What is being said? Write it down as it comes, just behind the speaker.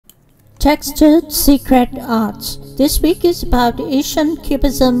Textured Secret Arts. This week is about Asian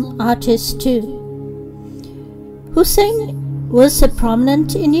Cubism artists too. Hussain was a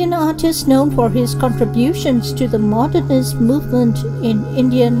prominent Indian artist known for his contributions to the modernist movement in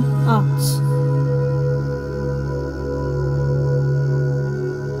Indian arts.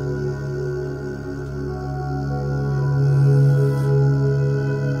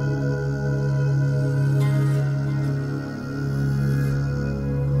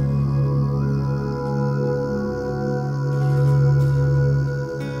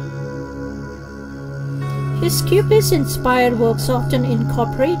 His Cubist-inspired works often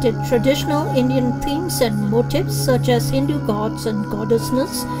incorporated traditional Indian themes and motifs such as Hindu gods and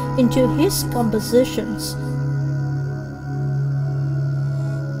goddesses into his compositions.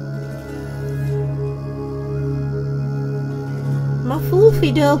 Mahfouz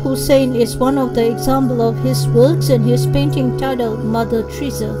Fidel Hussain is one of the examples of his works in his painting titled Mother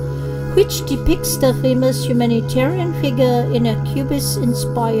Teresa, which depicts the famous humanitarian figure in a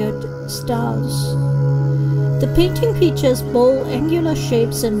Cubist-inspired style. The painting features bold angular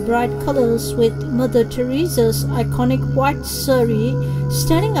shapes and bright colors, with Mother Teresa's iconic white sari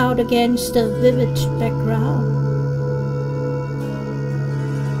standing out against a vivid background.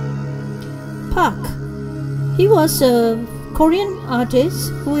 Park. He was a Korean artist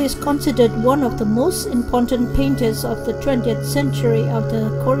who is considered one of the most important painters of the 20th century of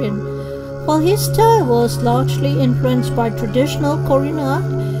the Korean. While his style was largely influenced by traditional Korean art,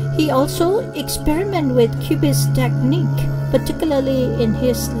 he also experimented with Cubist technique, particularly in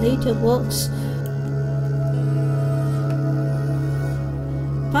his later works.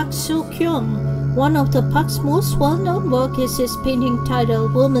 Park Soo-kyung. One of the Park's most well-known work is his painting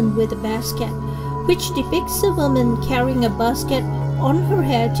titled Woman with a Basket, which depicts a woman carrying a basket on her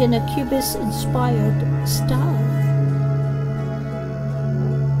head in a Cubist-inspired style.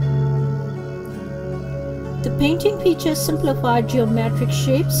 The painting features simplified geometric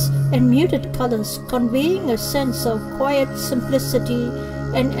shapes and muted colors, conveying a sense of quiet simplicity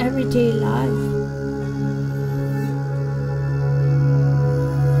and everyday life.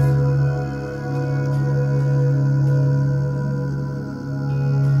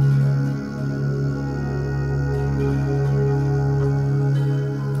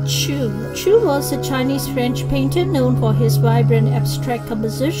 Chu was a Chinese-French painter known for his vibrant abstract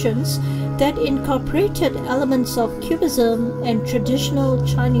compositions that incorporated elements of Cubism and traditional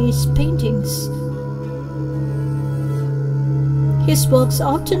Chinese paintings. His works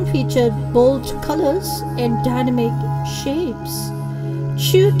often featured bold colors and dynamic shapes.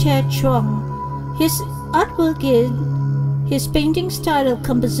 Chu Te-chuang. His artwork is his painting style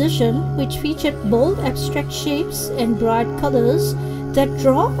composition, which featured bold abstract shapes and bright colors that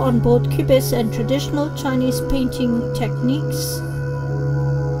draw on both Cubist and traditional Chinese painting techniques.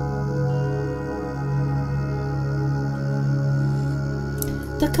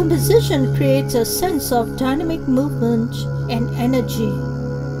 The composition creates a sense of dynamic movement and energy.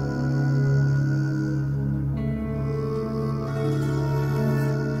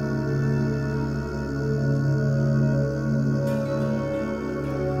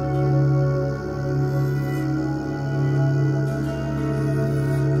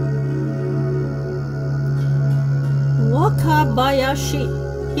 Wakabayashi.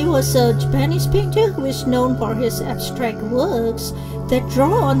 He was a Japanese painter who is known for his abstract works that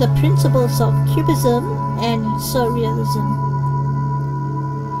draw on the principles of Cubism and Surrealism.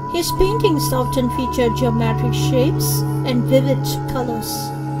 His paintings often feature geometric shapes and vivid colors.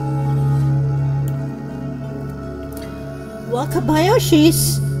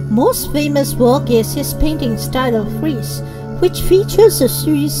 Wakabayashi's most famous work is his painting style frieze, which features a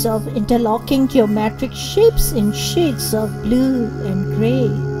series of interlocking geometric shapes in shades of blue and gray.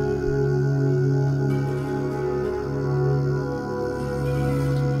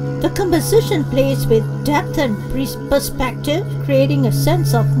 The composition plays with depth and perspective, creating a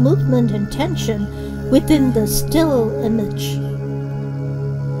sense of movement and tension within the still image.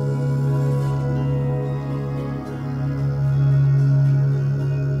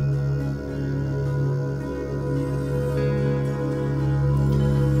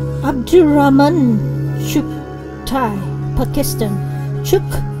 Abdurrahman Chugtai, Pakistan.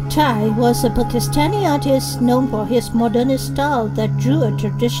 Chugtai was a Pakistani artist known for his modernist style that drew on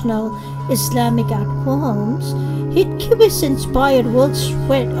traditional Islamic art forms. His Cubist-inspired works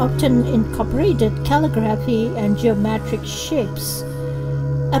were often incorporated calligraphy and geometric shapes.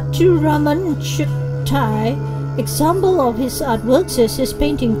 Abdurrahman Chugtai, example of his artworks is his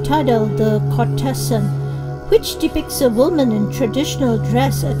painting titled The Courtesan, which depicts a woman in traditional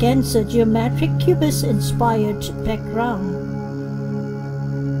dress against a geometric Cubist-inspired background.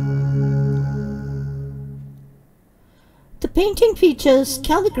 painting features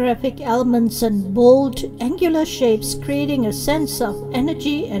calligraphic elements and bold, angular shapes, creating a sense of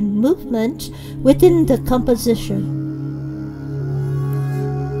energy and movement within the composition.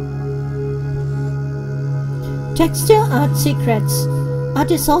 Textile Art Secrets. Art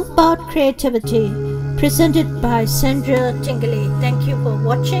is all about creativity. Presented by Sandra Tingley. Thank you for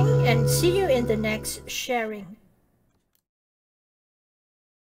watching and see you in the next sharing.